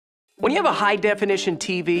When you have a high-definition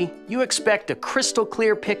TV, you expect a crystal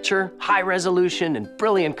clear picture, high resolution, and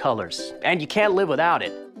brilliant colors, and you can't live without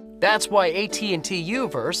it. That's why AT&T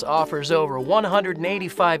Uverse offers over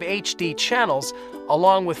 185 HD channels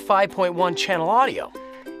along with 5.1 channel audio.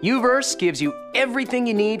 Uverse gives you everything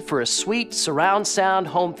you need for a sweet surround sound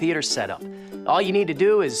home theater setup. All you need to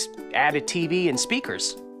do is add a TV and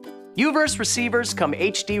speakers. Uverse receivers come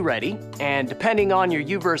HD ready, and depending on your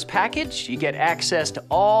Uverse package, you get access to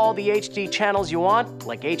all the HD channels you want,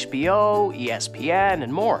 like HBO, ESPN,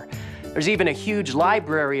 and more. There's even a huge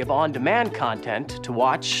library of on-demand content to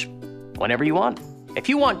watch whenever you want. If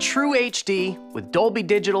you want true HD with Dolby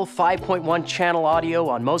Digital 5.1 channel audio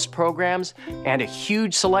on most programs and a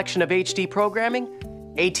huge selection of HD programming,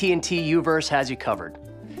 AT&T Uverse has you covered.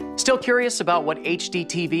 Still curious about what HD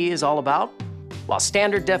TV is all about? While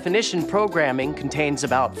standard definition programming contains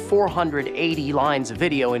about 480 lines of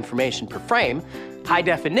video information per frame, high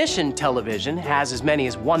definition television has as many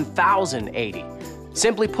as 1,080.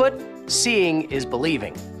 Simply put, seeing is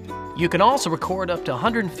believing. You can also record up to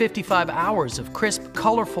 155 hours of crisp,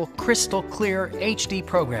 colorful, crystal clear HD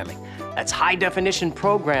programming. That's high definition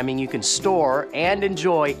programming you can store and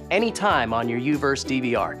enjoy anytime on your Uverse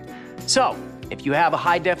DVR. So, if you have a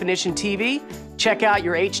high definition TV, check out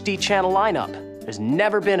your HD channel lineup. There's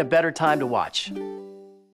never been a better time to watch.